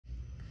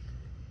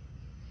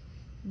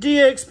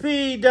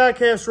DXP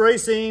Diecast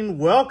Racing,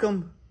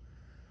 welcome.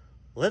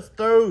 Let's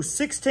throw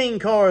 16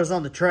 cars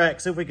on the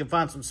track, see if we can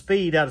find some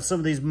speed out of some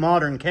of these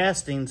modern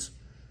castings.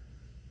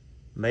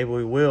 Maybe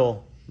we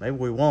will, maybe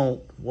we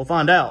won't. We'll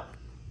find out.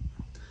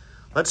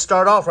 Let's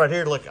start off right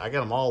here. Look, I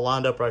got them all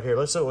lined up right here.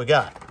 Let's see what we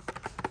got.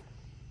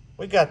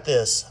 We got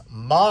this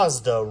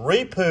Mazda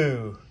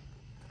Repu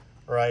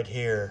right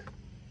here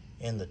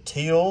in the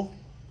teal.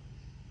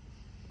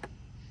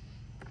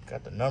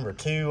 Got the number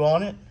 2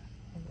 on it.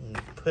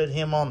 Put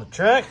him on the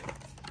track.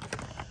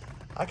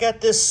 I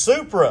got this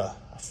Supra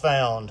I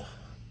found.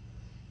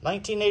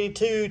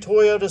 1982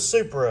 Toyota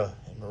Supra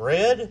in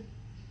red.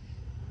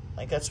 I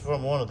think that's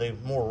from one of the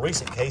more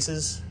recent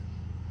cases.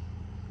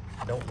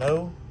 Don't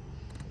know.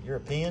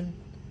 European.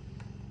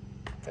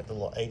 Got the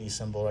little 80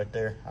 symbol right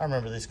there. I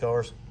remember these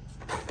cars.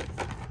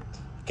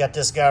 Got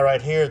this guy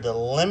right here, the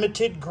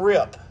Limited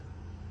Grip.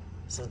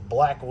 It says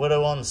Black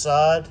Widow on the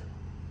side.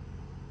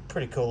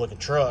 Pretty cool looking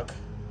truck.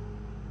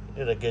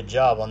 Did a good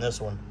job on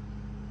this one.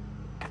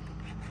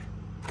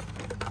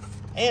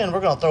 And we're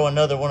going to throw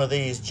another one of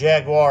these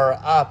Jaguar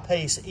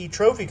I-Pace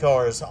E-Trophy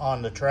cars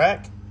on the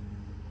track.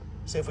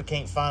 See if we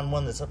can't find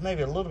one that's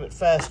maybe a little bit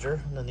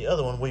faster than the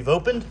other one we've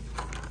opened.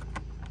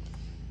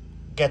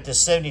 Got this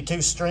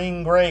 72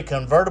 string gray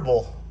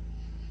convertible.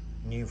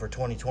 New for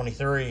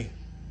 2023.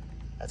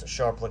 That's a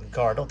sharp looking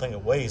car. I don't think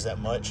it weighs that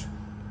much.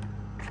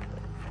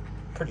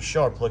 Pretty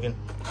sharp looking.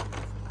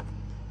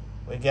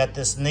 We got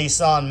this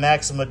Nissan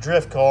Maxima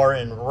drift car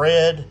in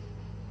red.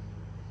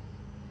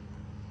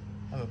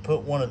 I'm going to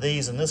put one of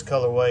these in this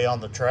colorway on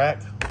the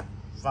track.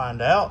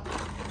 Find out.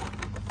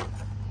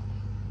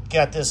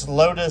 Got this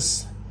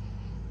Lotus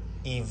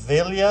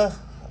Evija.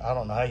 I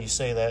don't know how you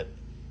say that.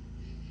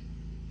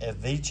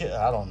 Evija?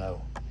 I don't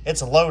know. It's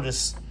a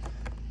Lotus.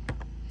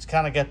 It's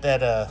kind of got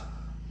that, I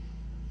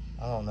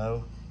don't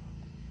know,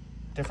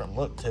 different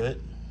look to it.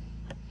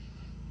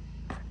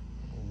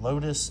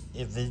 Lotus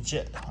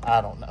Evija. I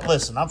don't know.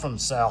 Listen, I'm from the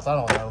South. I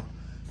don't know.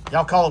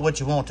 Y'all call it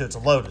what you want to. It's a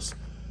Lotus.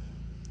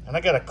 And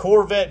I got a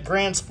Corvette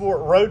Grand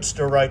Sport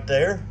Roadster right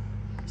there.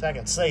 So I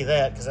can say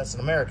that because that's an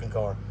American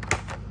car.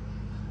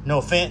 No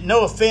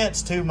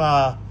offense to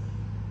my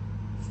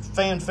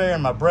fanfare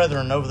and my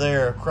brethren over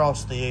there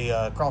across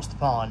the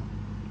pond.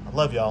 I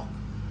love y'all.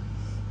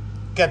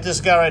 Got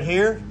this guy right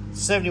here.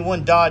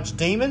 71 Dodge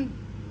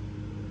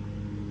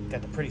Demon.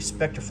 Got the pretty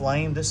Spectre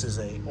Flame. This is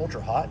a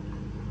Ultra Hot.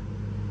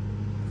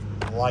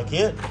 Like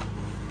it.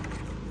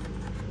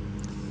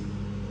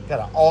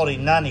 Got an Audi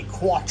 90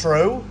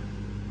 Quattro.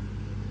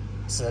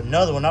 This is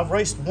another one. I've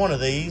raced one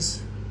of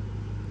these.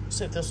 Let's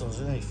see if this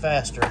one's any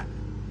faster.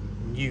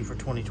 New for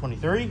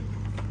 2023.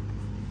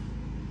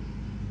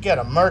 Got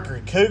a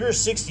Mercury Cougar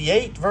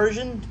 68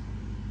 version.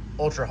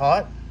 Ultra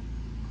Hot.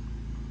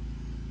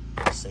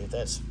 Let's see if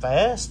that's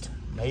fast.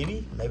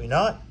 Maybe, maybe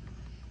not.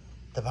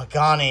 The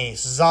Pagani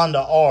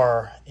Zonda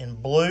R in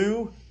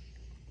blue.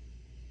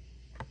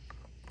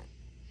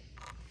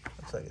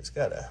 Looks like it's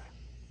got a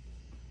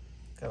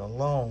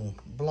long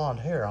blonde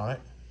hair on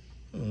it.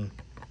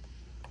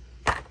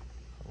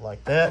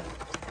 Like that.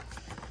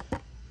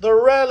 The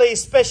Rally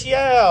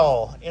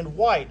Special in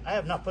white. I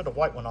have not put a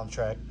white one on the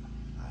track.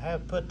 I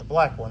have put the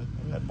black one.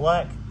 Isn't it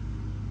black?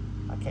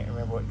 I can't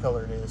remember what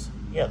color it is.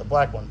 Yeah, the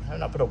black one. I have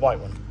not put a white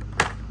one.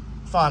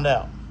 Find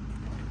out.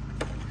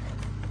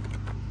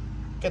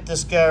 Get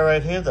this guy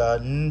right here, the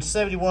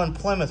 71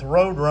 Plymouth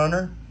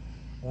Roadrunner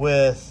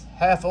with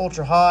half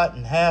Ultra Hot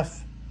and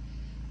half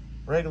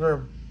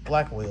regular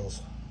black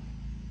wheels.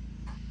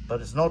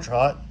 But it's an Ultra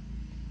Hot.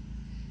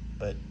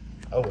 But,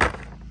 oh well.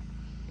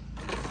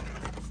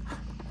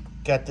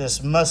 Got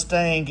this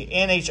Mustang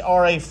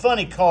NHRA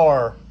funny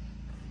car.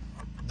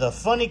 The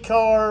funny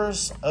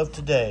cars of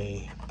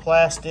today.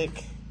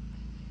 Plastic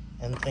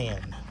and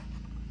thin.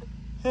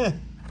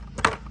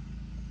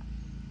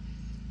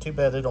 Too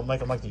bad they don't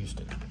make them like they used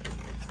to.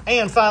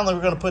 And finally,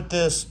 we're going to put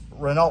this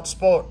Renault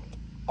Sport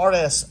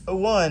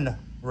RS01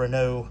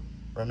 Renault,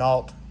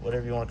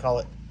 whatever you want to call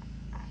it,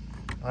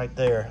 right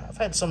there. I've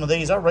had some of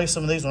these. I raced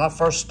some of these when I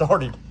first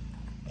started,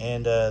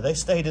 and they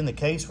stayed in the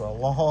case for a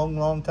long,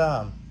 long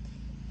time.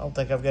 I don't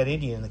think I've got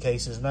any in the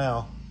cases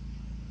now.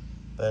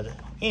 But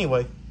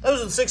anyway,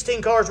 those are the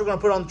 16 cars we're going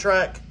to put on the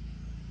track.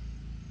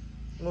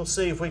 We'll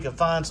see if we can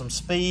find some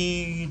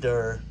speed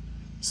or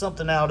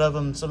something out of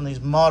them, some of these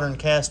modern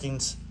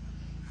castings.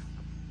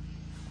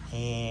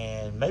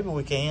 And maybe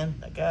we can.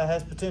 That guy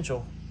has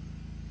potential.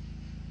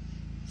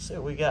 Let's see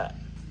what we got.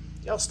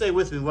 Y'all stay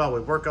with me while we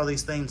work all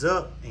these things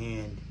up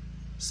and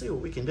see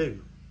what we can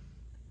do.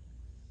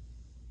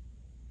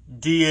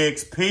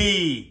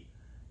 DXP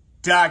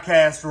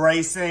Diecast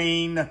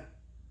Racing. It's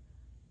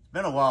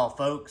been a while,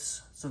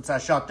 folks, since I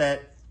shot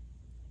that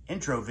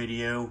intro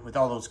video with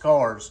all those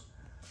cars.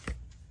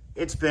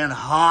 It's been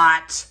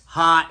hot,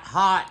 hot,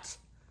 hot.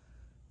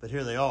 But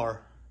here they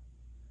are.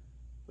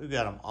 We've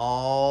got them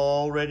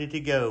all ready to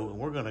go. And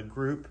we're going to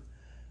group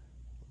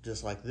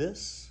just like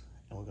this.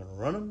 And we're going to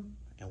run them.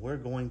 And we're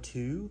going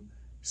to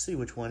see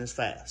which one is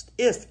fast.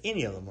 If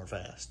any of them are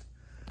fast.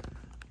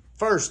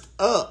 First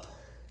up,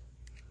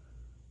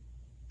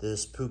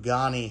 this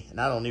Pagani,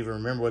 and I don't even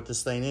remember what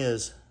this thing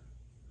is.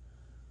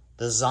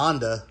 The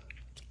Zonda.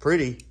 It's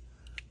pretty.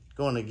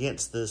 Going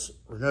against this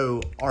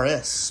Renault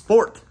RS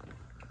Sport.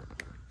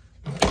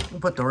 We'll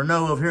put the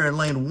Renault over here in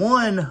lane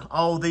 1.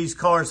 All these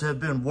cars have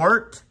been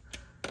worked.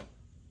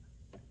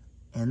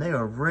 And they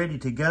are ready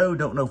to go.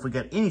 Don't know if we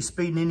got any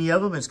speed in any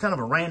of them. It's kind of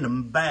a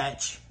random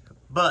batch.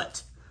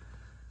 But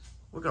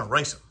we're going to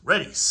race them.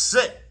 Ready,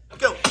 set,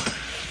 go.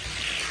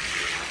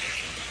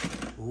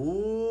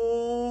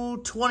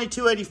 Ooh,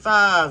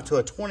 2285 to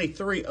a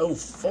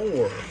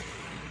 2304.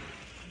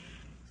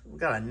 We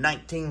got a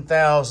 19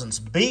 thousandths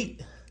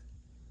beat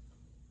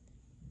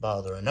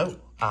by the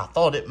Renault. I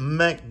thought it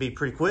might be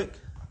pretty quick.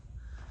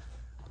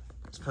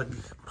 This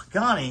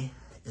Pagani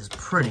is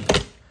pretty.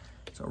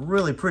 It's a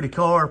really pretty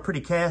car,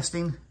 pretty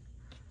casting.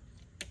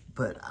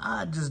 But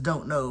I just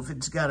don't know if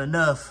it's got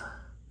enough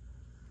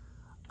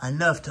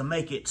to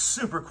make it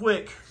super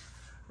quick.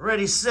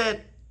 Ready,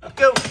 set,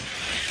 go.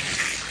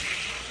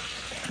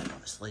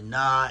 Obviously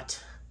not.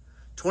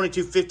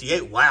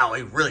 2258. Wow,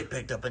 he really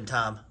picked up in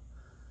time.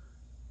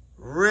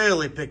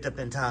 Really picked up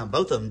in time.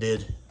 Both of them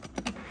did.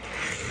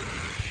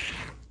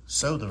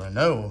 So the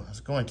Renault is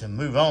going to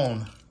move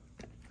on.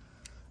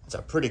 It's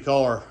a pretty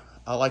car.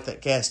 I like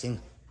that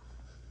casting.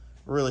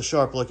 Really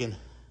sharp looking.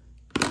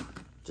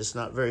 Just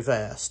not very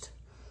fast.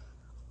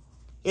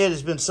 It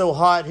has been so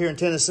hot here in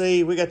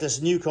Tennessee. We got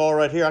this new car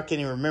right here. I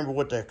can't even remember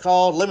what they're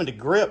called. Limited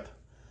grip.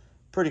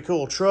 Pretty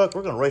cool truck.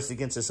 We're going to race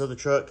against this other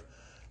truck.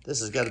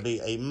 This has got to be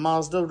a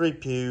Mazda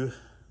Repu.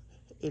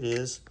 It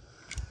is.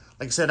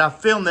 Like I said, I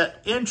filmed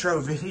that intro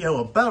video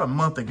about a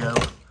month ago.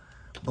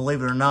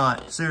 Believe it or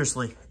not.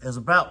 Seriously. It was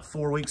about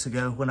 4 weeks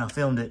ago when I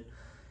filmed it.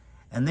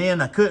 And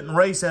then I couldn't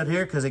race out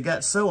here because it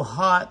got so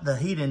hot, the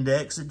heat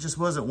index, it just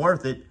wasn't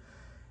worth it.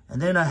 And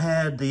then I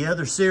had the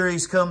other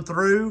series come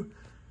through.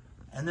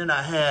 And then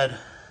I had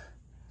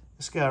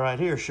this guy right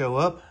here show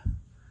up.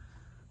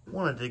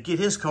 Wanted to get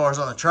his cars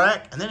on the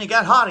track. And then it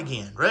got hot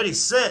again. Ready,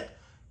 set,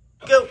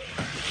 go.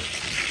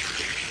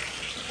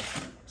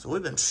 So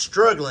we've been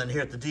struggling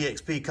here at the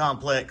DXP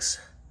complex.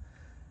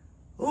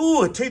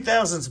 Ooh, a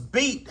 2000s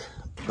beat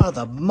by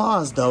the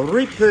Mazda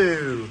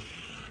Repu.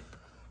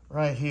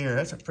 Right here.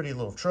 That's a pretty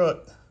little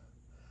truck.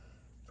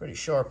 Pretty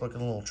sharp looking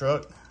little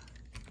truck.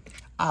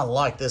 I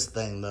like this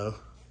thing though.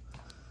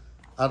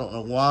 I don't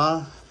know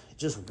why.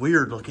 It's just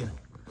weird looking.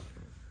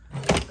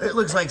 It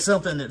looks like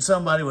something that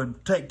somebody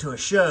would take to a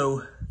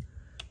show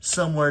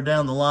somewhere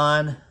down the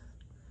line.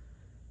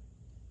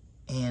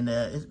 And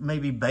it may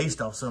be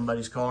based off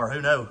somebody's car.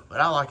 Who knows?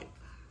 But I like it.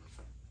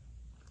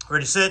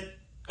 Ready, set,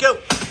 go.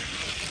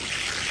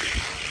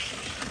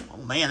 Oh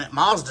man, that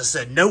Mazda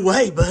said, no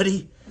way,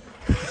 buddy.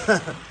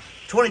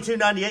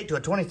 2298 to a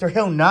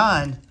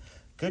 2309.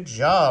 Good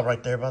job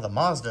right there by the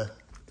Mazda.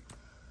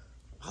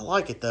 I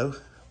like it though.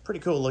 Pretty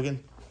cool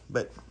looking,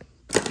 but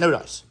no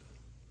dice.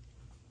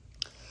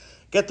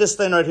 Got this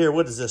thing right here.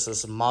 What is this? This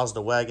is a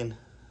Mazda wagon.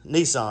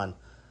 Nissan.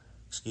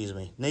 Excuse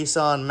me.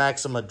 Nissan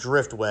Maxima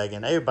Drift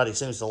Wagon. Everybody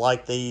seems to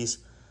like these.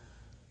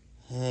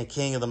 And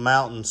King of the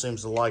Mountain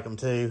seems to like them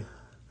too.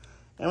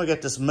 And we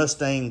got this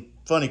Mustang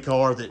funny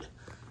car that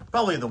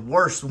probably the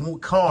worst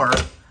car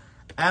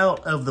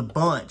out of the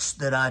bunch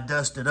that I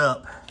dusted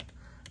up.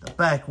 The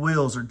back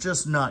wheels are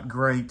just not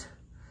great.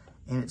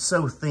 And it's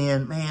so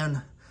thin,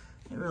 man.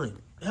 It really,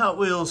 Hot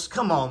Wheels,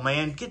 come on,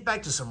 man. Get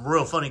back to some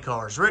real funny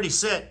cars. Ready,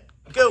 set,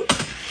 go.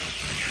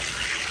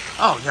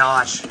 Oh,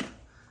 gosh.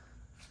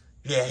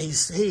 Yeah,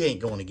 he ain't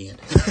going again.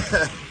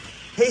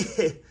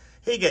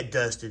 he got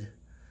dusted.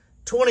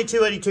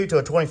 2282 to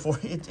a 24.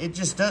 It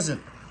just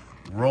doesn't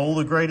roll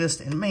the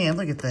greatest. And, man,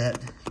 look at that.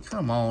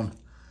 Come on.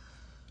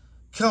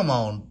 Come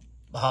on,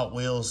 Hot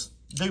Wheels.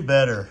 Do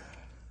better.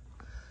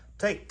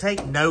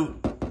 Take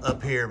note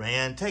up here,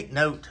 man. Take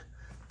note.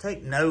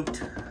 Take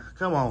note.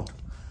 Come on.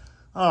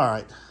 All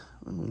right.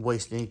 I'm not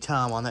wasting any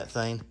time on that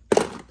thing.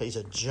 Piece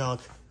of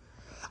junk.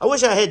 I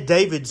wish I had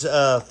David's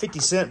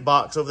 50-cent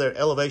box over there,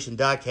 Elevation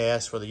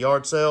Diecast, for the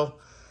yard sale.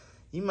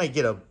 You may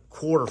get a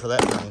quarter for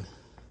that thing.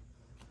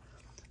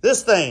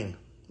 This thing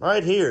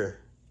right here.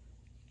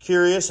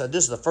 Curious.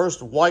 This is the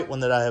first white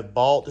one that I have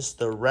bought. This is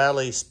the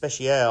Rally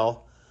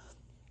Special.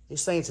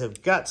 These things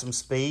have got some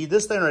speed.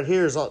 This thing right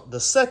here is the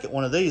second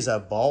one of these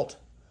I've bought.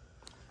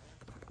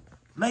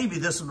 Maybe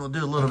this one will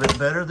do a little bit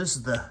better. This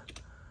is the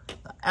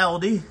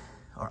Aldi,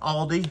 or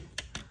Aldi.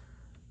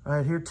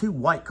 Right here, two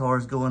white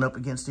cars going up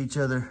against each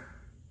other.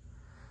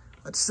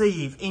 Let's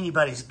see if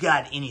anybody's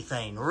got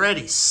anything.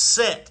 Ready,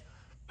 set,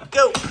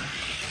 go.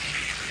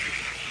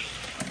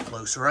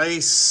 Close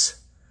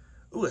race.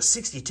 Ooh, a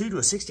 62 to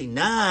a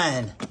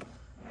 69.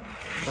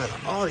 By the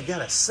Aldi,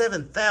 got a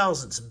 7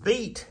 thousandths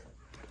beat.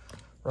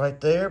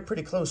 Right there,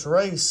 pretty close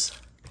race.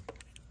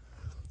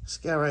 This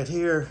guy right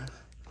here,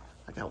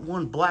 I got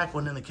one black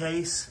one in the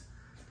case.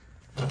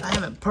 I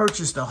haven't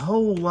purchased a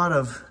whole lot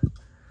of,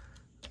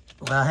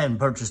 well, I haven't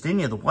purchased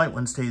any of the white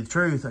ones, to tell you the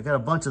truth. I got a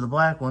bunch of the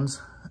black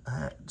ones.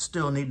 I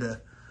still need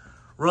to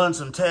run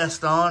some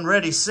tests on.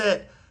 Ready,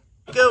 set,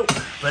 go.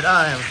 But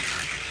I am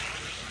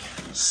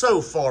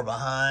So far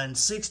behind,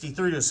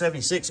 63 to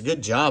 76.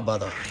 Good job by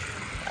the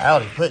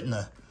Audi putting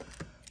the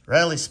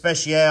Rally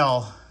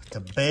Special to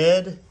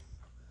bed.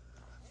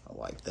 I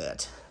like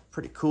that.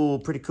 Pretty cool,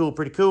 pretty cool,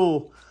 pretty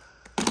cool.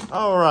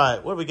 All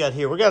right, what do we got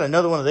here? We got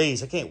another one of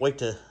these. I can't wait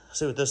to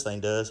see what this thing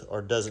does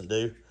or doesn't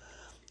do.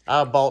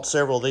 I bought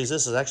several of these.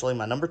 This is actually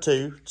my number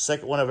 2,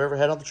 second one I've ever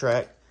had on the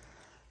track.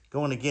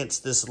 Going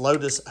against this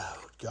Lotus.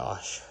 Oh,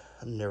 gosh.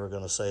 I'm never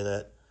going to say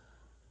that.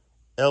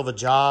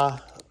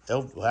 Elvaja.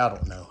 I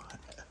don't know.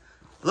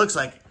 It looks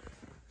like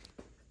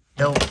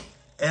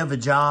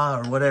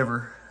Elvaja or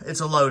whatever.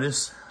 It's a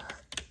Lotus.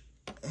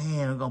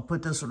 And I'm going to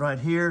put this one right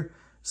here.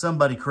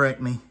 Somebody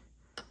correct me.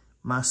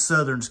 My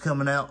Southern's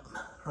coming out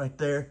right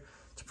there.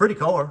 It's a pretty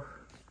car.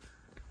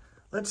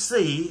 Let's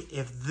see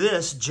if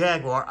this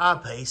Jaguar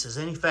I-Pace is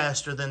any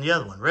faster than the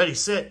other one. Ready,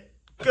 set,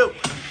 go.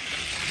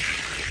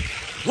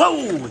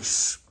 Whoa!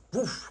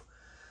 Woof.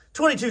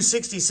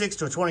 2266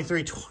 to a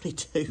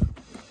 2322.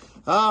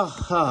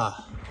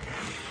 Aha.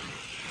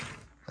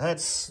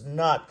 That's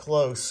not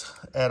close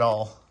at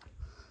all.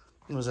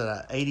 Was it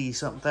a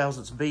 80-something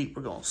thousandths beat?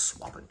 We're going to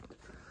swap it.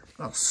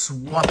 I'll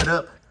swap it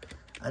up.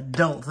 I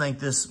don't think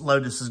this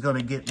Lotus is going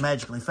to get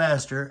magically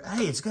faster.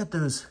 Hey, it's got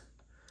those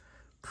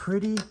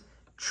pretty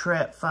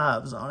Trap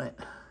 5s on it.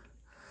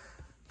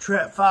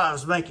 Trap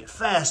 5s make it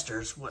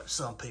faster is what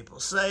some people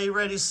say.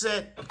 Ready,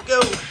 set,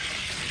 go.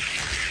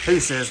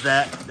 Who says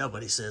that?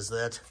 Nobody says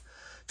that.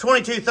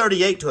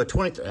 2238 to a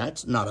 23.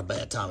 That's not a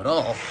bad time at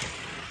all.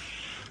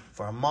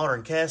 For a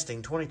modern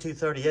casting,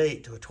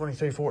 2238 to a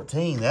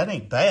 2314. That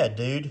ain't bad,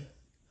 dude.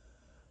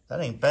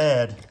 That ain't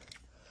bad.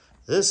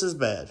 This is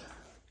bad.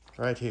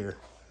 Right here.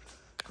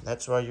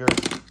 That's why you're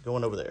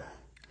going over there.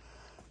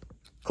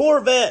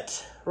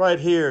 Corvette right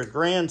here.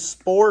 Grand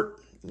Sport.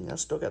 You know,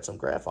 still got some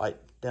graphite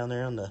down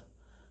there on the...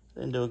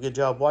 Didn't do a good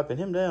job wiping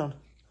him down.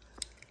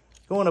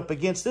 Going up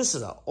against... This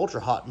is an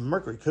Ultra Hot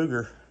Mercury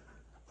Cougar.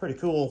 Pretty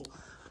cool.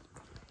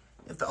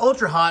 If the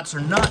Ultra Hots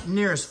are not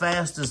near as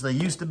fast as they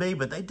used to be,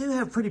 but they do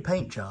have pretty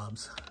paint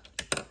jobs.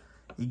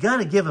 You got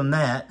to give them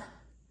that.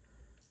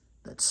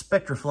 That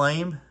Spectra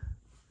Flame.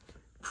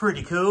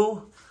 Pretty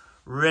cool.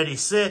 Ready,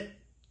 set,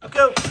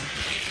 go.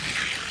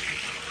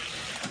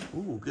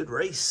 Ooh, good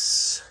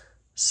race.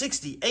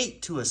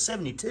 68 to a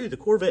 72. The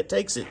Corvette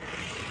takes it.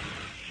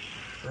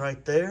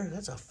 Right there.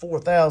 That's a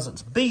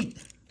 4,000ths beat.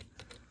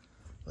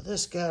 But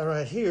this guy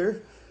right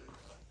here,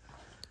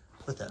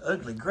 with the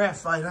ugly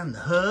graphite on the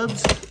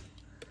hubs,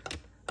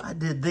 I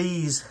did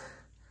these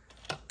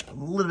a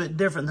little bit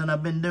different than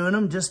I've been doing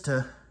them, just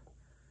to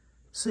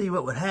see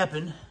what would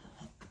happen.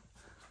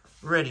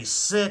 Ready,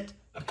 set,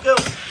 go.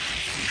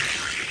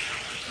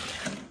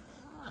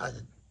 A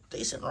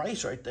decent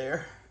race right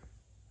there.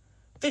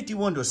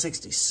 51 to a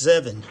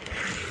 67.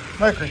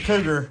 Mercury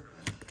Cougar,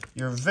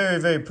 you're very,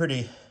 very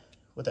pretty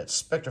with that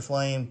Spectra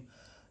Flame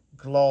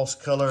gloss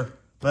color,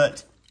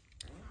 but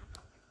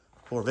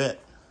Corvette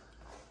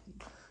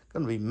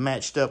going to be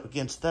matched up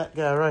against that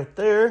guy right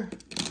there.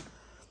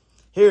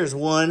 Here's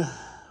one.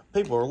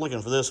 People are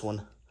looking for this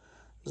one.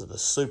 This is the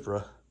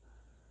Supra.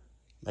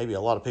 Maybe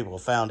a lot of people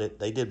have found it.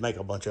 They did make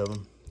a bunch of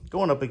them.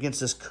 Going up against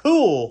this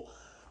cool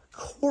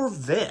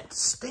Corvette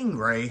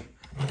Stingray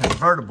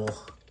convertible.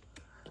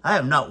 I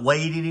have not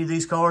weighed any of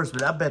these cars,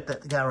 but I bet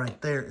that guy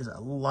right there is a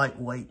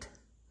lightweight.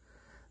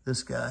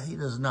 This guy, he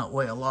does not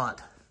weigh a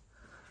lot.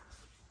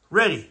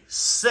 Ready,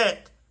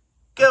 set,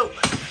 go.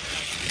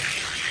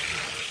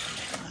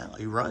 Well,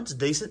 he runs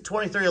decent.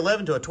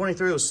 2311 to a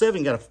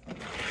 2307.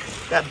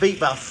 Got beat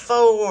by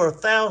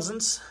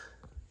 4,000ths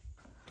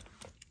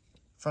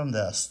from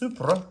the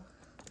Supra.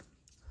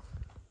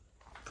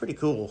 Pretty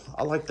cool.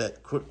 I like that.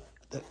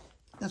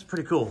 That's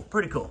pretty cool.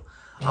 Pretty cool.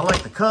 I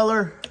like the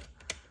color.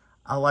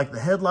 I like the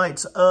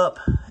headlights up,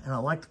 and I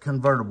like the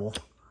convertible.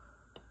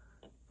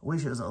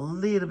 Wish it was a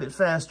little bit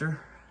faster.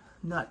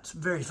 Not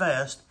very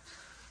fast.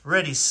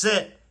 Ready,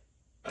 set,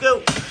 go.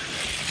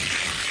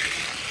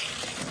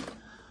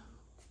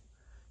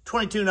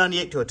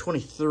 2298 to a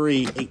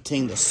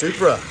 2318, the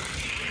Supra.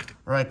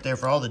 Right there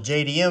for all the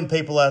JDM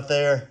people out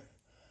there.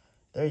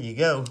 There you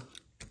go.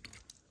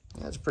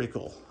 That's pretty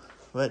cool,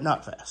 but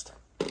not fast.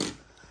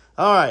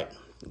 All right,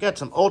 we got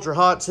some Ultra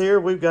Hots here.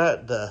 We've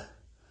got the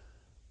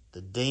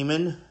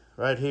Demon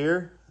right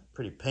here.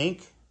 Pretty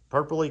pink,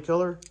 purpley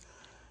color.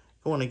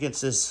 Going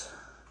against this,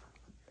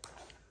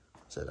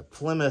 is that a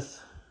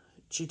Plymouth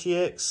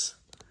GTX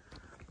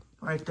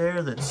right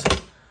there? That's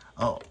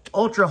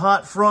Ultra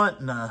Hot front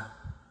and a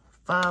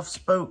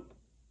 5-spoke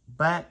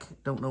back.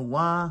 Don't know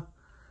why,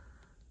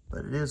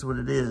 but it is what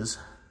it is.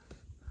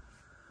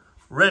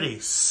 Ready,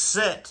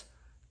 set,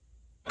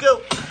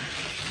 go.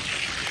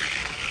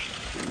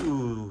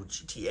 Ooh,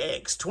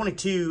 GTX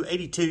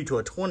 2282 to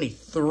a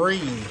 23.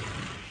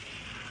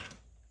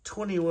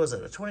 20, was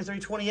it a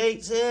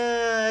 2328?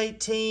 Yeah,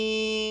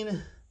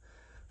 18.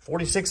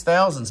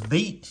 46,000s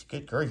beat.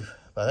 Good grief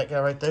by that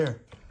guy right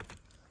there.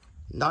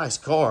 Nice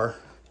car.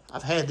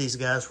 I've had these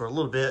guys for a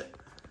little bit.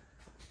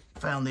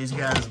 Found these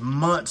guys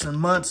months and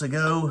months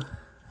ago.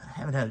 I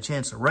haven't had a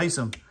chance to race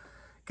them.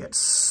 Got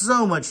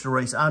so much to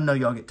race. I know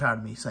y'all get tired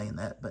of me saying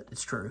that, but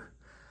it's true.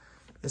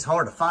 It's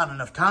hard to find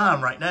enough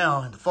time right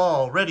now in the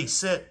fall. Ready,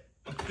 set,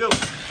 go.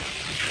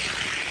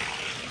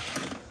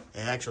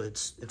 Yeah, actually,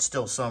 it's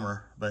still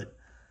summer, but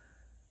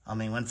I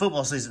mean, when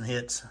football season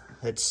hits,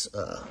 it's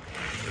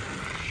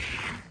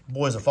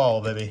boys of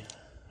fall, baby.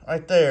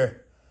 Right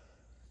there.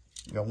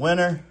 Your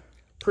winner.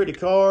 Pretty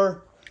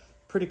car.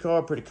 Pretty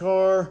car, pretty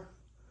car.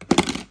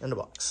 In the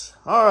box.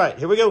 All right,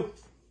 here we go.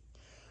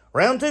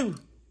 Round 2.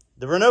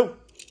 The Renault.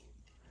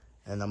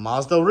 And the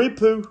Mazda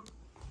Repu.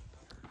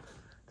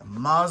 The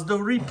Mazda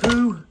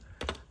Repu.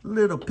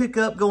 Little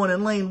pickup going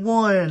in lane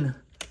 1.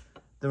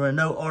 The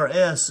Renault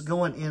RS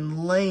going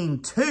in lane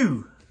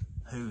 2.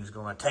 Who's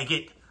going to take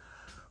it?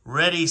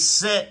 Ready,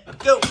 set,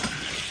 go.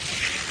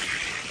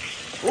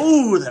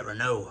 Ooh, that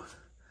Renault.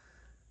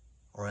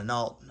 Or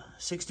Renault.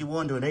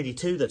 61 to an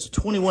 82. That's a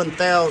 21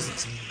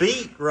 thousandths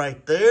beat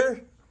right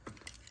there.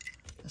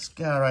 This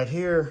guy right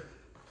here.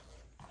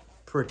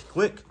 Pretty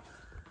quick.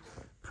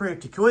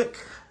 Pretty quick.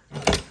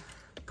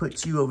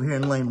 Puts you over here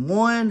in lane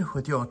 1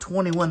 with your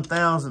 21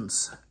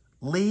 thousandths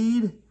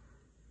lead.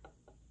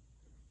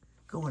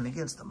 Going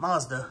against the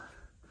Mazda.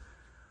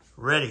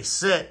 Ready,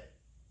 set,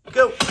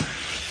 go.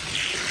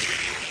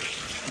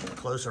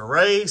 Closer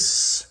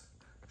race.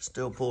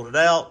 Still pulled it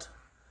out.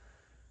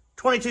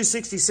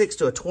 2266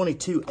 to a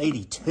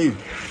 2282.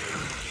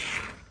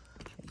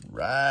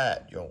 Right,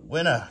 your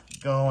winner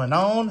going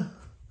on.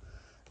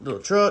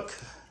 Little truck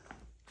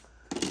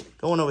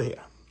going over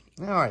here.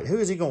 All right, who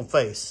is he going to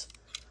face?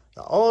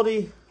 The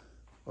Audi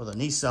or the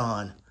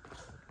Nissan?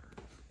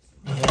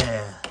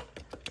 Yeah.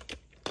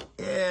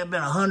 Yeah,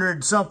 been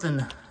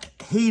 100-something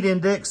heat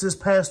index this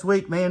past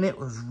week, man. It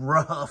was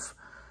rough.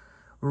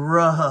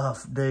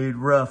 Rough, dude.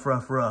 Rough.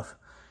 The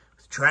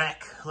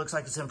track looks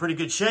like it's in pretty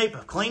good shape.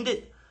 I've cleaned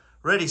it.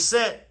 Ready,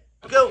 set,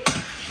 go.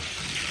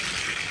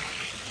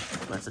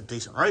 That's a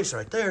decent race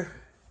right there.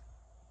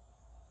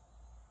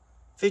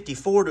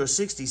 54 to a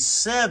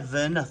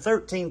 67, a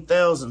 13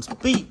 thousandths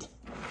beat.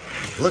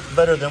 Looked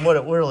better than what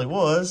it really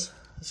was.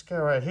 This guy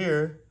right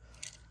here.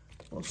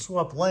 We'll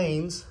swap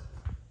lanes.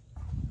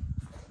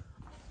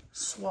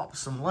 Swap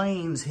some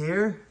lanes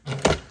here.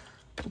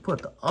 We'll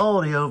put the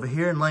Audi over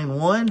here in lane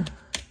 1.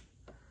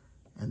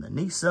 And the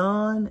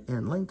Nissan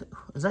in lane 2.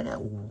 Is that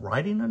got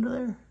writing under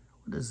there?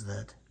 What is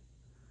that?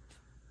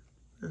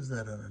 What is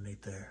that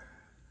underneath there?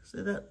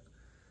 See that?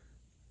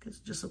 It's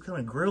just some kind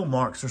of grill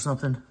marks or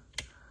something.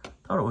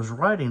 Thought it was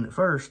writing at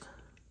first,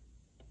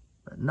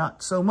 but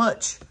not so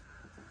much.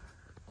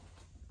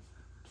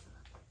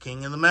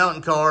 King of the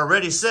mountain car,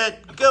 ready,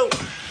 set, go.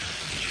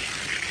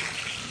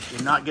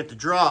 Did not get the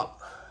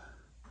drop.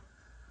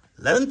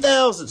 11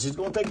 thousandths. He's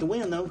going to take the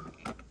win, though.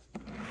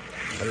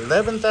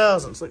 11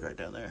 thousandths. Look right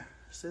down there.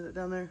 See that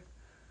down there?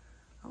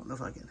 I don't know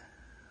if I can.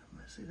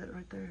 See that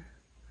right there?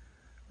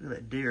 Look at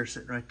that deer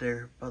sitting right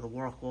there by the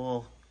rock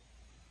wall.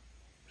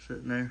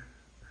 Sitting there.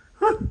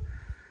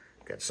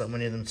 Got so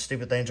many of them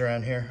stupid things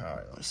around here. All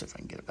right, let's see if I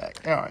can get it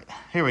back. All right,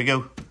 here we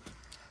go.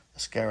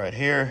 This guy right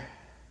here.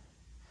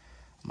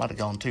 Might have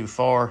gone too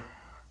far.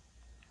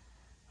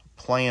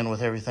 Playing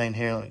with everything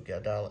here. Let me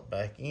dial it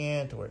back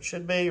in to where it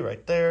should be,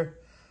 right there.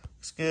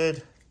 Looks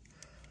good.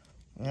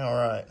 All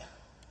right.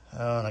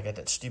 Oh, and I got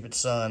that stupid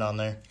sun on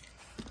there.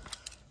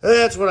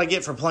 That's what I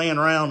get for playing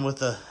around with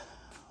the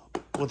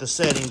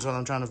settings when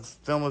I'm trying to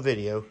film a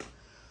video.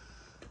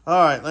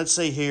 All right, let's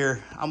see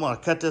here. I'm going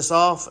to cut this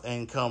off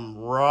and come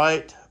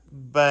right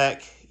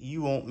back.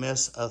 You won't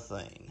miss a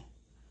thing.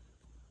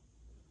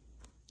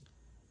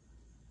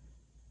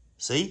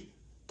 See?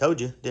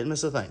 Told you. Didn't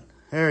miss a thing.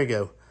 There we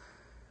go.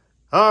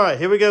 All right,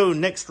 here we go.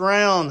 Next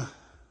round.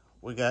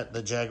 We got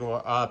the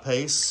Jaguar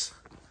I-Pace,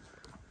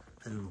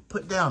 who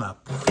put down a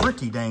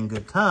pretty dang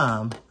good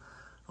time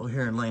over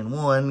here in lane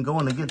 1,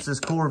 going against this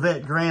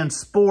Corvette Grand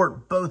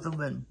Sport, both of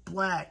them in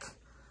black.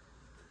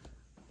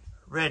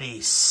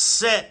 Ready,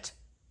 set,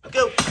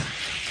 go.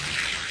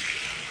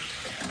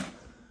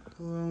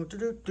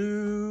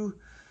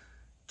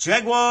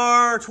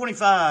 Jaguar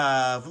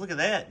 25. Look at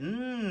that.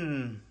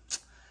 Is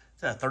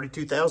that a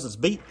 32 thousandths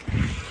beat?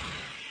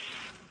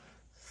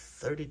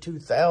 32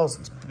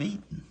 thousandths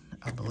beat.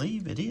 I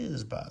believe it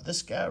is by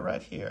this guy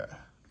right here.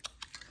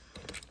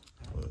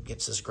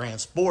 Gets this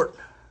Grand Sport.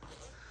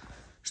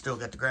 Still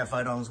got the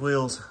graphite on his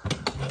wheels.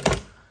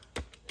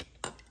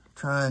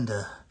 Trying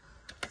to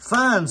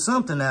find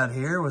something out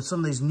here with some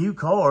of these new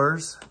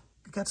cars.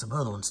 Got some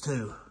other ones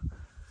too.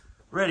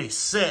 Ready,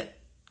 set,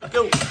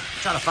 go.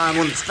 Trying to find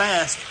one that's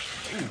fast.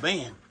 Ooh,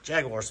 man,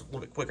 Jaguar's a little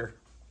bit quicker.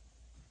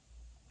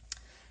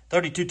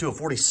 32 to a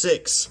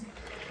 46.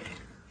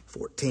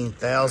 14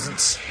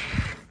 thousandths.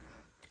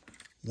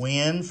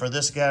 Win for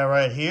this guy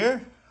right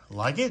here.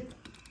 Like it.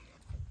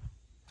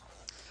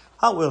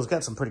 Hot Wheels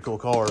got some pretty cool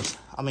cars.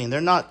 I mean, they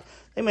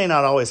may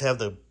not always have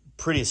the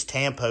prettiest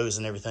tampos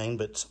and everything,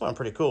 but some of them are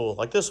pretty cool.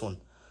 Like this one.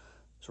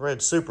 It's a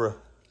red Supra.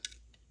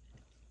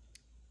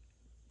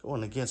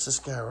 Going against this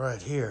guy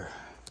right here.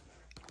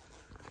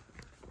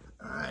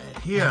 Right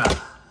here.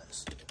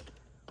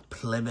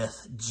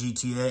 Plymouth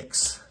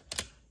GTX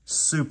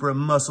Supra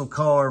muscle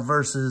car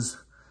versus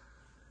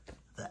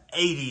the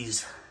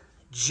 80s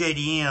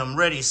JDM.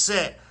 Ready,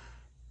 set,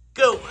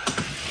 go.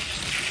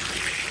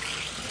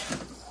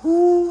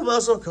 Woo,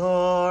 muscle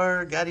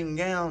car. Got him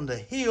down the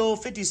hill.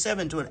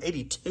 57 to an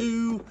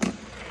 82.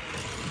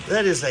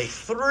 That is a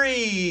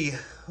 3.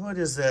 What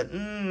is that?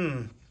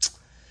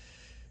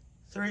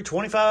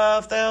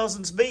 325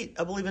 thousandths beat,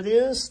 I believe it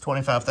is.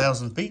 25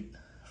 thousandths beat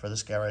for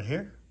this guy right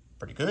here.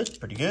 Pretty good,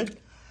 pretty good.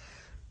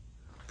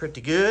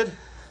 Pretty good.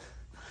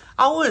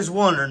 I always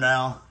wonder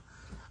now,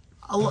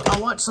 I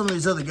watch some of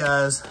these other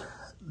guys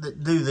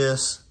that do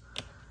this.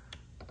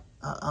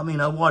 I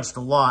mean, I watched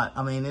a lot.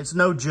 I mean, it's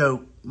no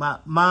joke.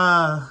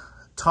 My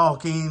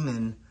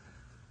talking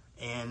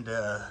and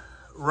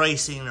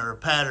racing are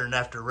patterned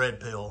after Red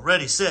Pill.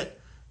 Ready, set,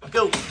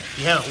 go. If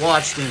you haven't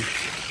watched him,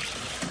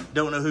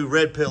 don't know who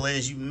Red Pill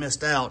is, you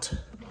missed out.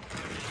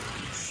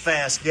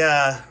 Fast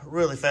guy,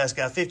 really fast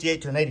guy,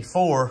 58 to an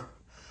 84.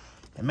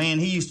 And man,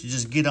 he used to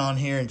just get on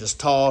here and just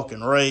talk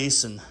and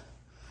race and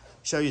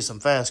show you some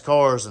fast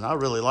cars. And I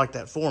really like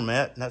that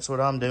format, and that's what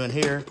I'm doing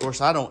here. Of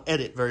course, I don't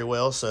edit very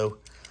well, so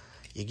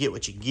you get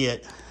what you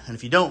get. And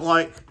if you don't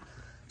like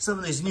some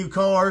of these new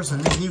cars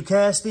and these new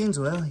castings,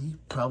 well, you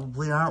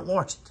probably aren't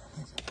watching.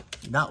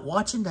 If you're not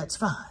watching, that's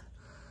fine.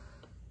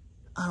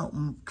 I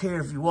don't care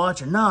if you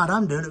watch or not.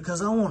 I'm doing it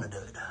because I want to do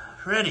it.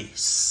 Ready,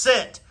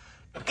 set,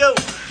 go.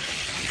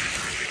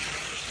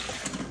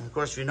 And of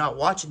course, if you're not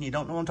watching, you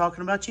don't know I'm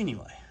talking about you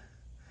anyway.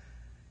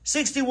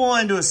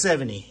 61 to a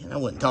 70. And I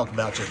wouldn't talk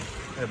about you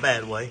in a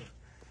bad way.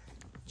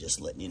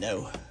 Just letting you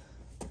know.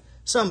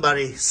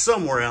 Somebody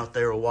somewhere out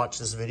there will watch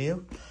this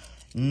video.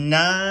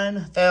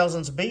 9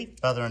 thousandths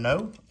beat by the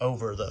Renault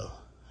over the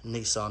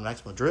Nissan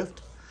Maxima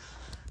Drift.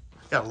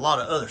 Got a lot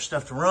of other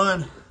stuff to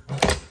run.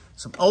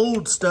 Some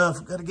old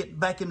stuff. Got to get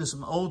back into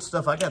some old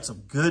stuff. I got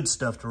some good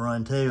stuff to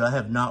run too. I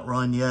have not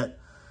run yet.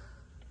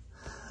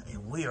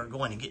 And we are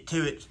going to get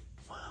to it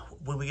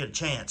when we get a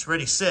chance.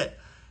 Ready, set,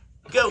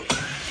 go.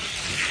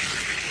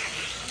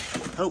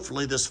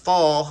 Hopefully this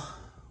fall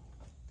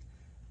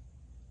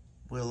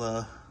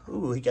will,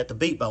 ooh, he got the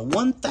beat by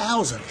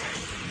 1,000.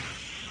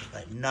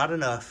 But not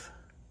enough.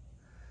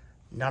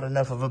 Not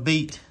enough of a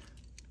beat.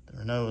 The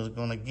Renault is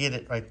going to get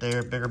it right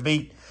there. Bigger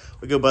beat.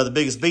 We go by the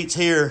biggest beats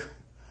here.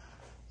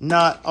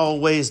 Not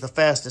always the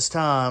fastest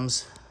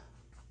times,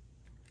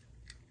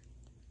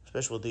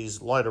 especially with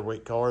these lighter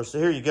weight cars. So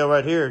here you go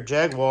right here,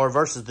 Jaguar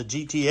versus the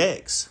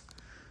GTX.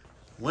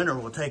 Winner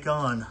will take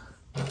on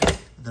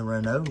the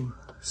Renault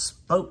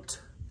Sport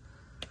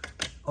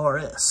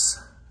RS.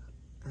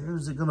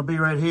 Who's it going to be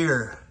right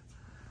here?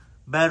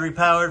 Battery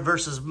powered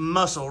versus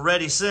muscle.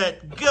 Ready,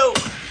 set, go.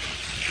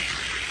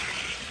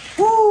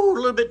 Woo, a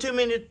little bit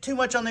too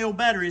much on the old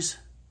batteries.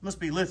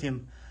 Must be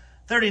lithium.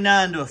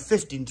 39 to a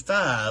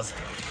 55.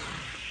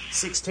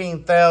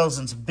 16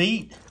 thousandths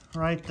beat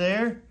right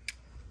there.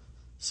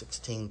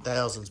 16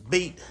 thousandths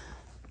beat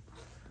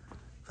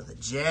for the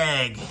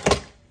Jag.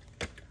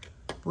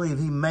 I believe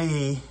he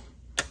may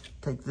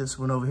take this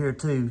one over here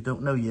too.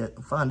 Don't know yet.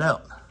 We'll find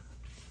out.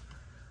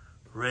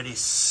 Ready,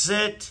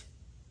 set,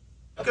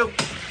 go.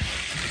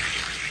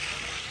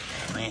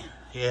 Oh man,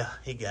 yeah,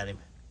 he got him.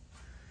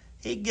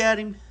 He got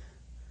him.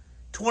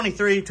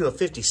 23 to a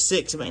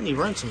 56. Man, he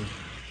runs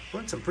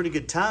some pretty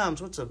good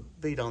times. What's a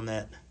beat on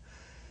that?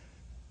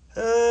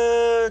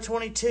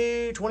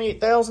 28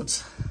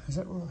 thousandths. Is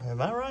that,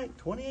 am I right?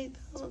 28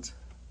 thousandths?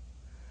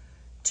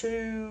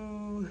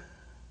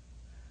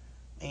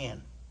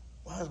 Man,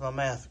 why is my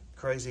math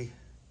crazy?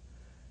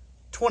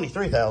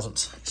 23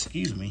 thousandths,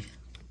 excuse me.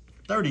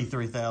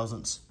 33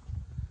 thousandths.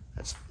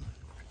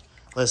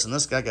 Listen,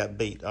 this guy got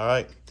beat, all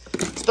right?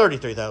 It's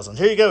 33 thousand.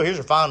 Here you go, here's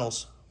your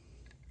finals.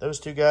 Those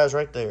two guys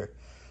right there.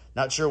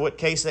 Not sure what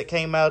case that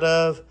came out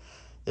of.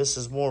 This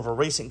is more of a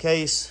recent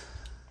case.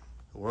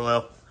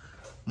 Well,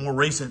 more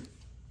recent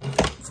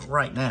for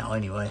right now,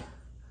 anyway.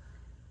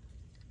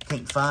 I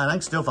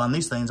can still find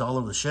these things all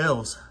over the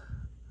shelves.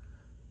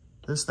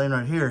 This thing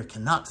right here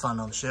cannot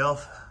find on the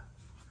shelf.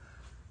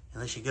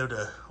 Unless you go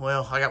to,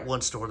 well, I got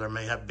one store there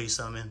may have to be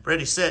some in.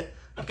 Ready, set,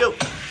 go.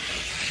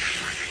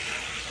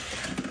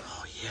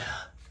 Oh,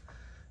 yeah.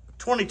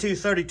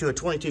 2230 to a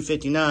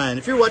 2259.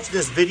 If you're watching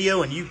this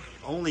video and you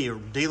only are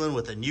dealing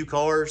with the new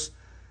cars,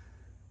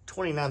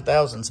 29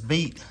 thousandths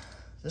beat.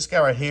 This guy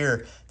right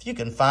here, if you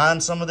can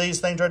find some of these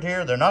things right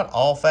here, they're not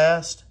all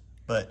fast,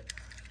 but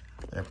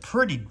they're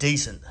pretty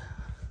decent.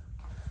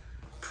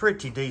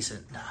 Pretty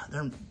decent.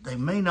 They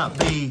may not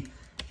be,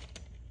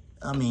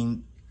 I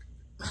mean,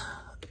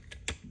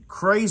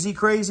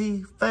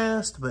 crazy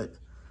fast, but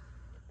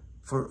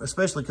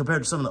especially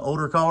compared to some of the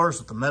older cars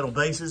with the metal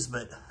bases,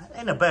 but it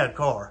ain't a bad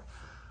car.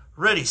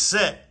 Ready,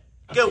 set,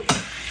 go.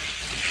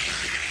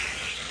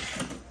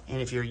 And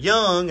if you're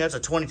young, that's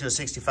a 20 to a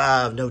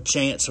 65, no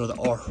chance for the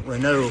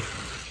Renault.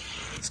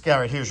 This guy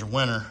right here's your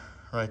winner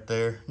right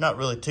there. Not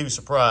really too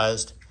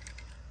surprised.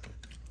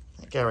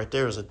 That guy right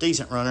there is a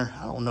decent runner.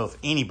 I don't know if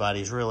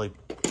anybody's really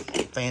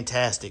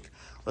fantastic.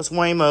 Let's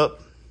weigh him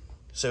up,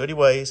 see what he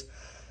weighs.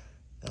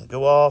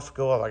 Go off.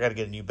 I got to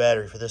get a new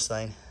battery for this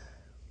thing.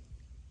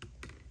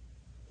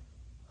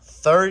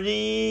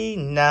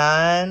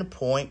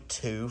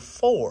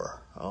 39.24.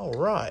 All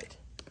right.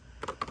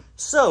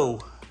 So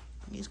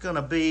he's going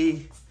to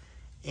be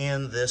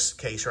in this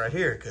case right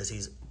here because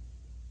he's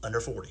under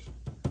 40.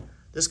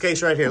 This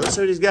case right here. Let's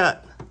see what he's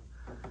got.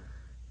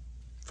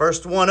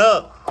 First one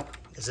up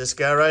is this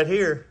guy right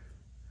here.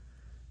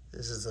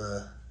 This is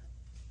a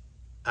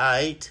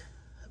i8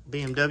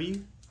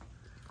 BMW.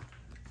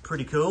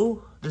 Pretty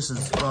cool. This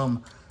is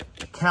from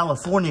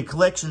California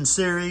Collection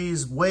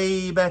Series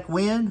way back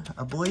when,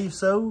 I believe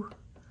so.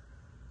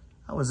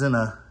 I was in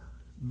a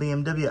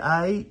BMW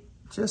i8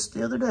 just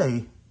the other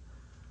day.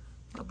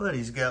 My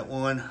buddy's got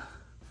one.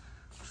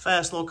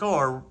 Fast little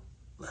car.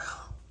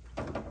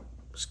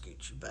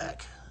 Scoot you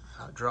back.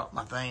 I dropped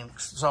my thing.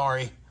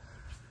 Sorry.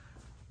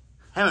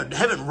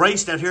 Haven't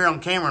raced out here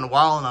on camera in a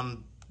while, and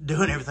I'm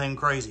doing everything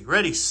crazy.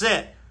 Ready,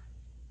 set,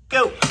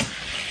 go.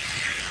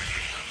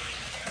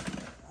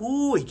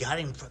 Ooh, he got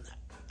him from the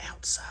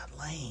outside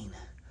lane.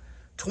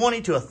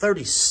 20 to a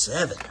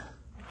 37.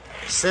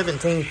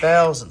 17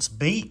 thousandths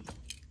beat.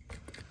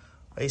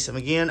 Race him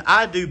again.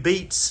 I do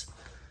beats.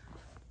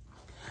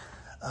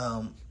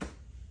 I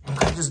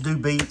just do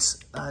beats.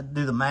 I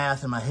do the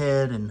math in my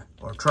head,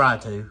 or try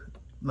to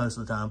most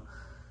of the time,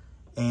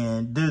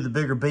 and do the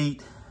bigger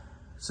beat.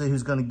 See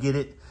who's going to get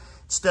it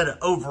instead of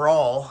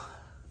overall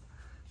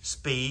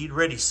speed.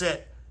 Ready,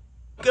 set,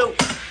 go.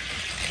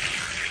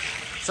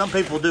 Some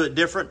people do it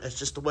different. That's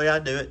just the way I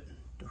do it.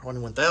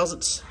 21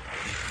 thousandths.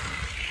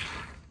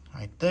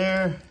 Right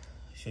there.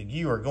 So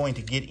you are going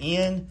to get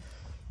in,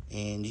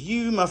 and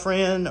you, my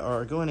friend,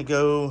 are going to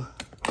go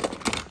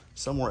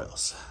somewhere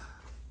else.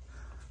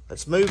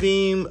 Let's move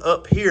him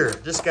up here.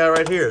 This guy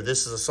right here.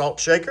 This is a salt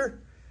shaker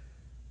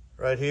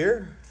right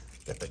here.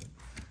 Got the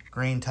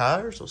green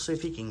tires. We'll see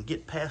if he can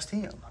get past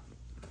him.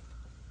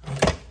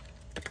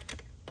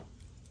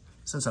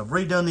 Since I've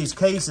redone these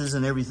cases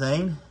and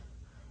everything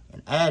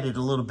and added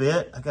a little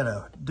bit, I got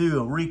to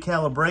do a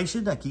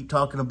recalibration. I keep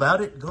talking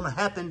about it. Going to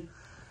happen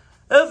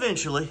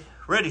eventually.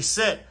 Ready,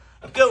 set,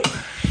 go.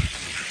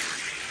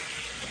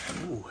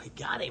 Ooh, he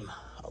got him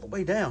all the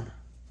way down.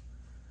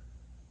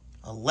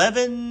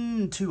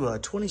 11 to a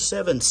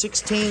 27,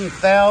 16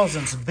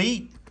 thousandths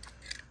beat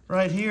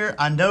right here.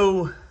 I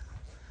know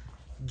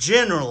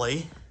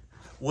generally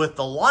with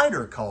the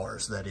lighter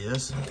cars, that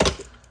is,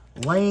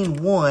 lane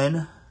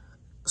one,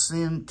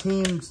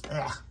 teams,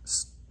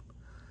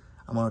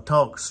 I'm going to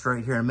talk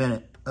straight here in a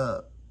minute,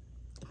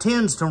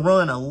 tends to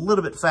run a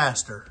little bit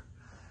faster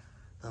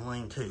than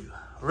lane two.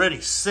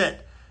 Ready,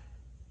 set,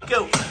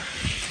 go.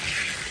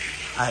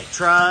 I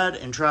tried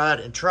and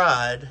tried and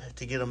tried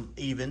to get them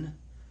even.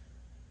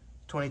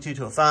 22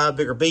 to a 5,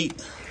 bigger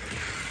beat.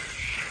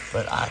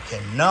 But I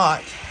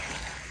cannot,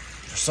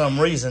 for some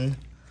reason,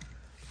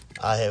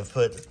 I have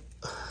put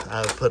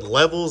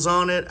levels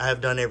on it. I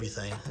have done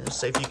everything. Let's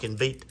see if you can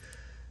beat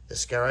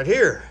this guy right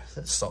here.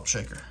 That's salt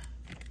shaker.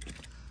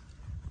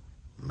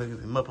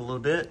 Move him up a little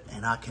bit,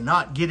 and I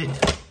cannot get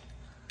it.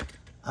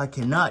 I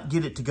cannot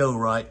get it to go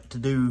right, to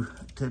be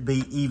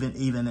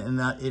even, and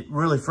it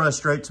really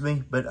frustrates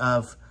me, but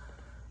I've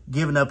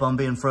given up on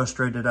being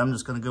frustrated. I'm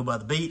just going to go by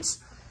the beats.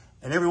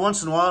 And every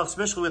once in a while,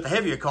 especially with the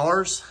heavier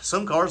cars,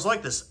 some cars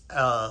like this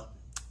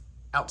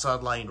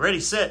outside lane.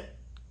 Ready, set,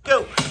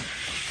 go.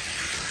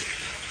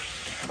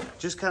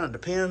 Just kind of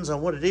depends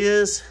on what it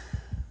is.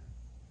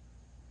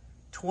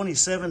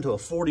 27 to a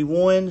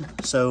 41.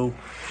 So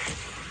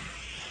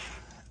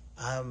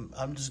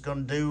I'm just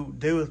going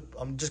to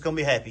I'm just going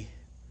to be happy.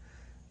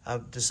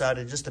 I've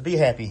decided just to be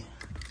happy.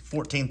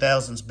 14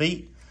 thousandths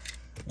beat.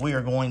 We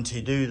are going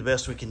to do the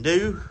best we can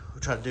do.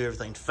 We'll try to do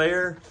everything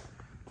fair.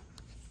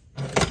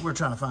 We're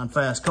trying to find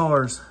fast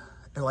cars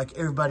like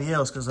everybody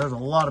else, because there's a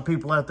lot of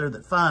people out there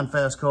that find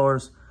fast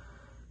cars.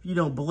 If you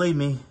don't believe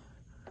me,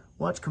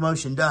 watch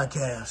Commotion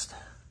Diecast.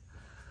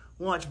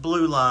 Watch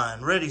Blue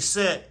Line. Ready,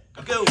 set,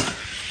 go.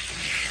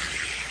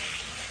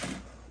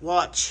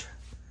 Watch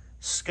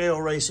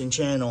Scale Racing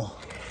Channel.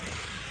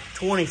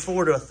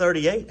 24 to a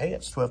 38. Hey,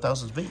 that's 12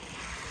 thousandths beat.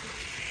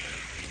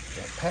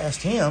 Got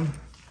past him.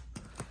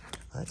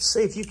 Let's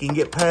see if you can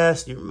get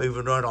past. You're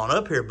moving right on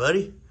up here,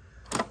 buddy.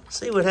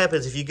 See what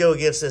happens if you go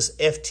against this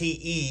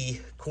FTE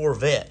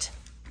Corvette.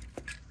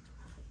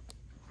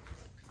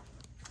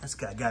 This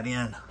guy got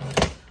in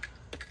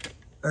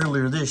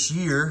earlier this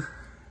year.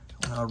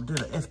 When I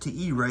did an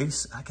FTE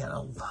race, I got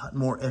a lot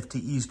more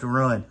FTEs to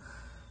run.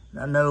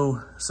 And I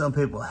know some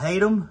people hate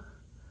them,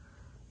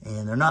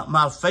 and they're not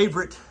my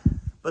favorite,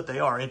 but they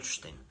are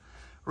interesting.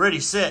 Ready,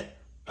 set,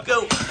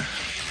 go.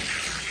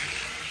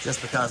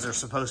 Just because they're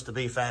supposed to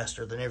be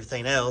faster than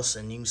everything else,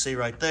 and you can see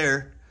right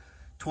there,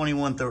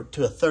 21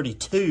 to a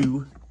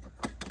 32.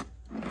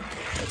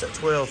 That's a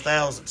 12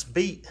 thousandths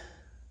beat.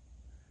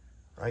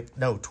 Right?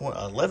 No,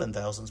 11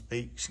 thousandths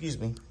beat, excuse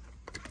me.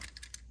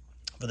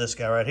 For this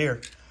guy right here.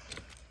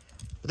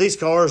 But these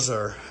cars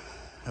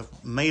have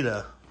made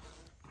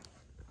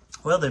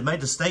they've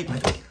made a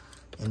statement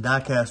in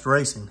diecast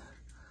racing.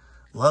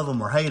 Love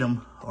them or hate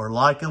them, or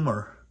like them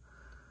or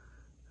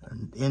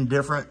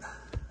indifferent.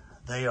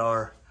 They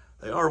are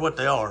They are what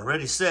they are.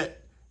 Ready,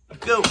 set,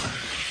 go.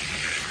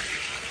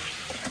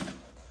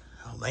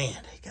 Oh man,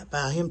 he got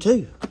by him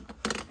too.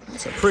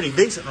 It's a pretty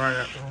decent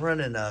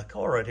running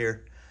car right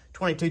here.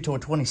 22 to a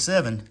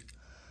 27.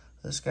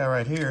 This guy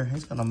right here,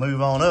 he's gonna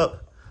move on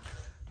up.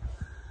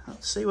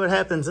 Let's see what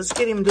happens. Let's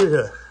get him to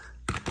the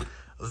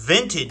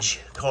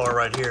vintage car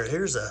right here.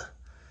 Here's a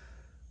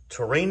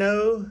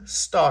Renault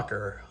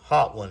Stalker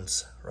Hot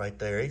Ones right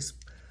there.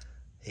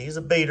 He's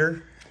a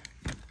beater,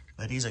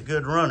 but he's a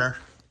good runner.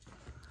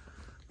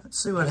 Let's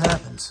see what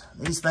happens.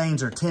 These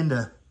things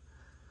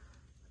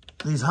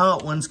these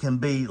Hot Ones can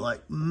be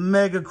like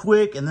mega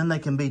quick, and then they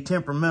can be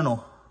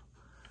temperamental.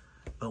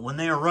 But when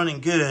they are running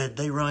good,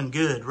 they run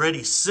good.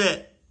 Ready,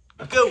 set,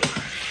 go.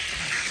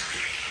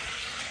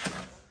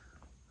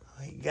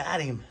 He got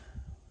him.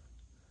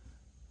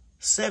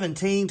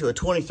 17 to a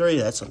 23.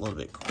 That's a little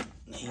bit,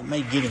 he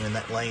may get him in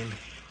that lane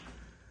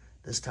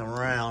this time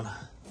around.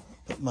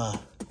 Put my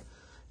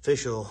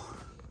official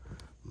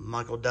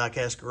Michael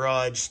Diecast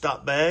Garage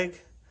stop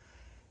bag.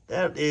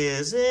 That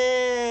is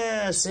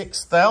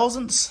 6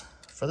 thousandths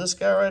for this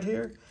guy right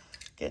here.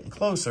 Getting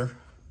closer.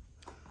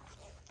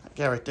 That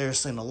guy right there has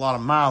seen a lot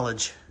of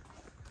mileage.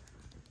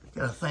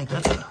 You gotta think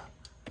that's a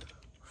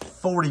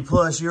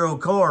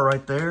 40-plus-year-old car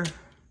right there.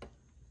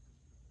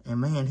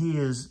 And man, he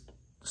is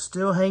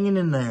still hanging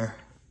in there.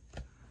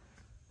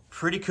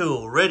 Pretty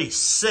cool. Ready,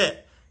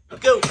 set,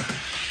 go.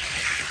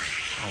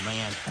 Oh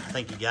man, I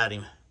think he got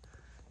him.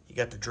 He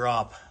got the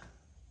drop.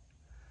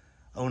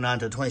 09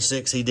 to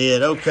 26, he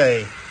did.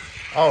 Okay.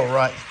 All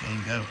right, there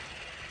you go.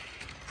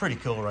 Pretty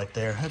cool right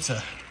there. That's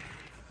a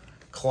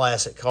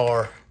classic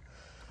car.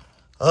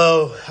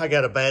 Oh, I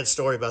got a bad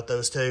story about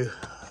those two.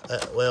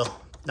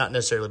 Well, not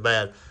necessarily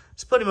bad.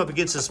 Let's put him up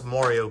against this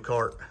Mario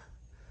Kart.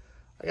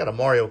 I got a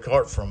Mario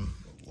Kart from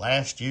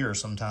last year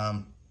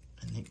sometime,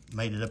 and he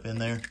made it up in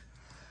there.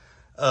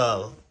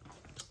 I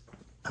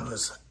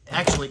was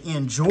actually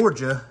in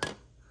Georgia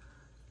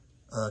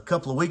a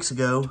couple of weeks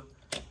ago,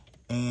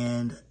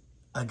 and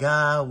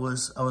I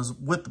was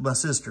with my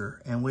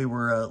sister, and we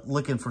were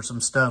looking for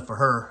some stuff for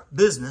her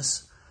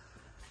business.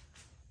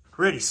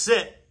 Ready,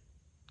 set,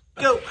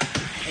 go.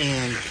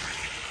 And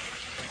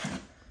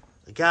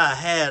the guy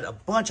had a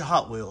bunch of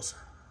Hot Wheels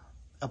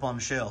up on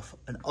the shelf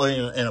in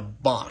a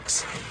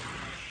box.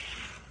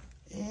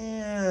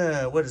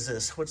 Yeah, what is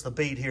this? What's the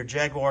beat here?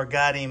 Jaguar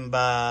got him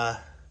by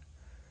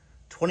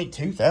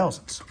 22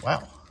 thousandths.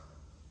 Wow.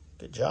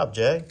 Good job,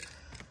 Jag.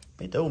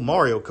 Beat the old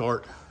Mario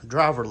Kart.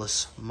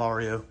 Driverless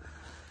Mario.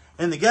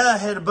 And the guy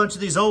had a bunch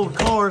of these old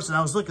cars, and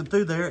I was looking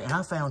through there, and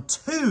I found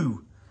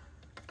 2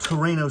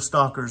 Renault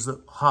Stalkers,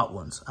 the Hot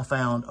Ones. I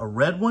found a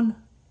red one,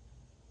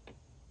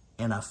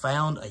 and I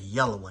found a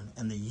yellow one.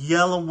 And the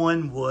yellow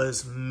one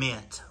was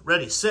mint.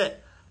 Ready,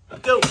 set,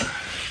 go.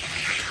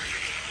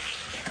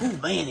 Oh,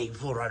 man, he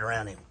pulled right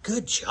around him.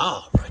 Good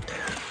job right there.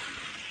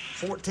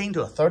 14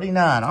 to a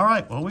 39. All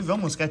right, well, we've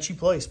almost got you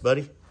placed,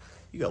 buddy.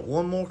 You got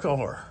one more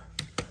car.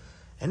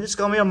 And it's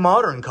going to be a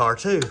modern car,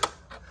 too.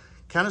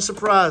 Kind of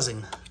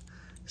surprising.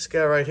 This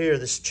guy right here,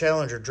 this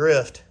Challenger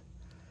Drift,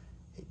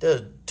 he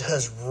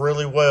does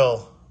really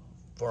well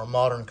for a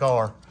modern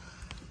car.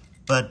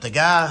 But the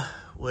guy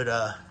would,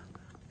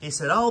 he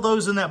said, all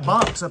those in that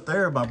box up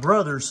there are my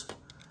brother's.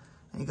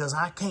 And he goes,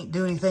 I can't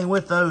do anything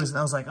with those. And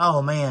I was like,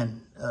 oh,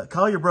 man,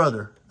 call your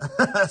brother.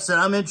 I said,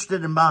 I'm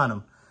interested in buying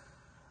them.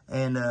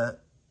 And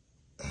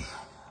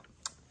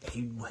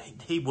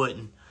he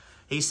wouldn't.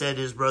 He said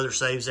his brother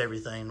saves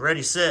everything.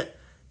 Ready, set,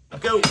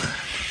 go.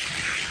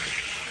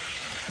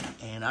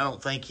 And I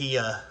don't think he,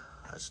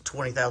 that's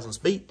 20,000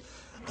 speed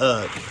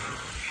by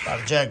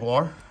the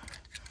Jaguar.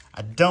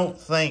 I don't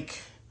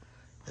think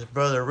his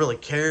brother really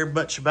cared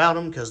much about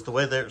him, because the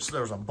way there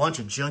was a bunch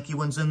of junky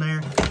ones in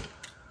there,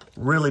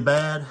 really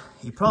bad.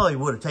 He probably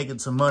would have taken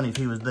some money if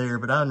he was there,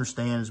 but I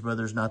understand his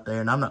brother's not there,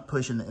 and I'm not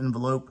pushing the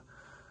envelope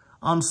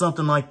on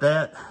something like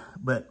that.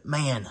 But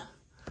man,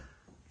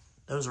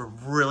 those are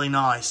really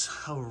nice.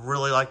 I would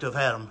really like to have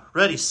had them.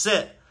 Ready,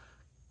 set,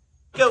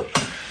 go.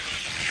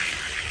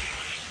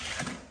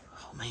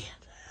 Oh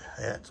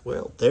man,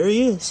 well, there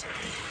he is.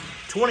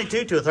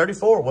 22 to a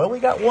 34. Well, we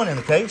got one in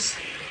the case.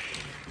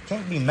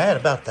 Can't be mad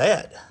about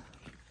that.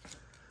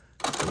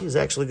 He's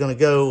actually going to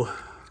go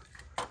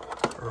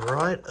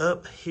right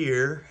up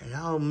here, and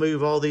I'll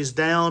move all these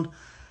down.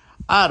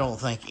 I don't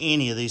think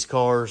any of these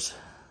cars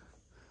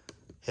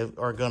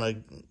are going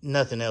to,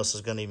 nothing else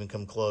is going to even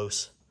come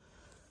close.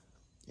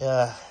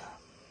 I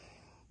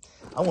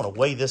want to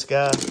weigh this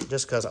guy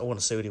just because I want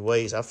to see what he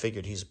weighs. I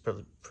figured he's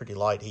pretty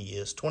light. He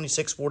is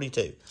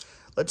 2642.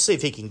 Let's see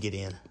if he can get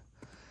in.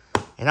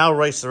 And I'll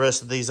race the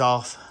rest of these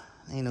off.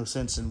 Ain't no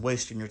sense in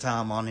wasting your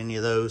time on any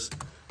of those.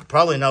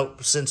 Probably no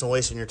sense in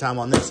wasting your time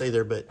on this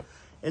either, but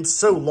it's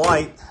so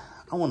light,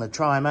 I want to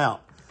try him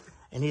out.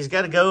 And he's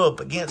got to go up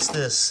against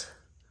this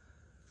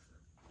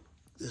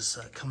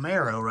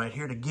Camaro right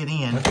here to get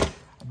in. I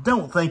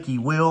don't think he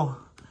will.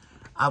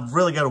 I've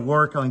really got to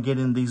work on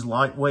getting these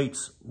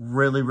lightweights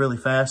really, really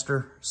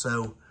faster.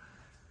 So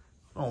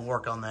I'm going to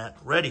work on that.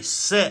 Ready,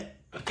 set,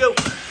 go.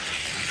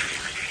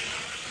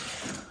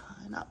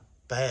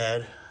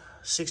 bad.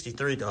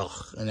 63, oh,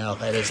 no,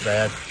 that is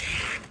bad.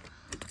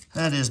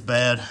 That is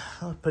bad.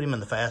 I'll put him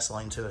in the fast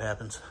lane, see what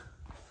happens.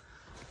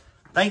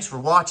 Thanks for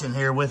watching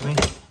here with me,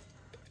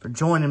 for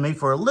joining me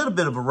for a little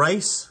bit of a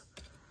race.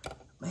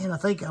 Man, I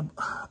think,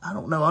 I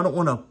don't know. I don't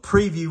want to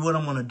preview what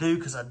I'm going to do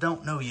because I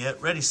don't know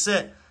yet. Ready,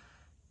 set,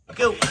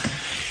 go.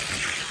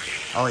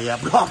 Oh, yeah.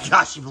 Oh,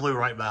 gosh, you blew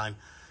right by him.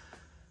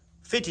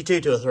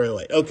 52 to a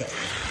 308. Okay.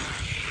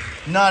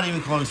 Not even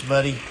close,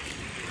 buddy.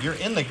 You're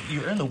in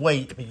the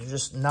weight, but you're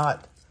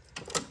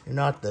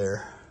not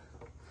there.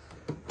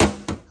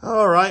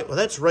 All right. Well,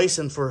 that's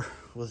racing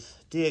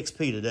with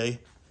DXP today.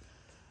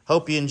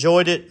 Hope you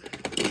enjoyed it.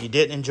 If you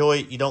didn't enjoy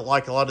it, you don't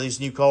like a lot of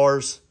these new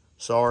cars,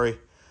 sorry.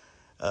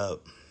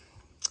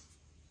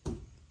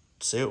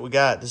 See what we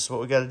got. This is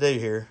what we got to do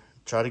here.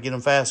 Try to get them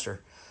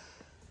faster.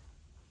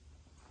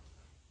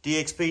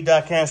 DXP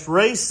Diecast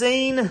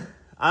Racing.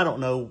 I don't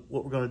know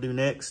what we're going to do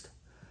next.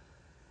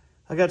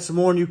 I got some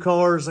more new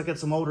cars. I got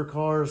some older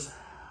cars.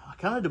 I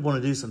kind of want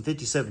to do some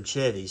 57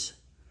 Chevys.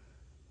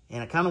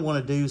 And I kind of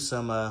want to do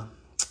some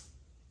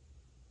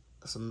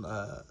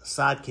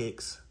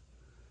sidekicks.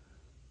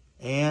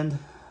 And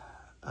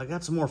I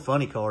got some more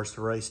funny cars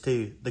to race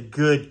too. The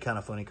good kind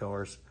of funny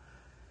cars.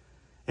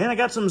 And I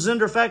got some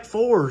Zenderfact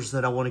 4s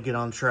that I want to get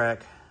on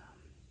track.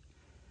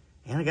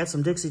 And I got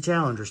some Dixie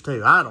Challengers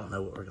too. I don't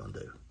know what we're going to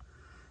do.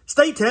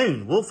 Stay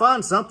tuned. We'll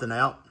find something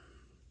out.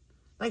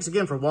 Thanks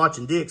again for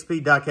watching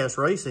DXP Diecast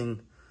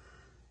Racing.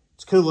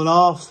 It's cooling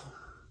off.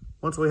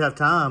 Once we have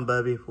time,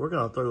 baby, we're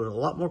going to throw a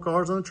lot more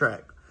cars on the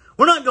track.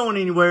 We're not going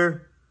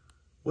anywhere.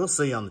 We'll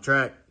see you on the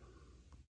track.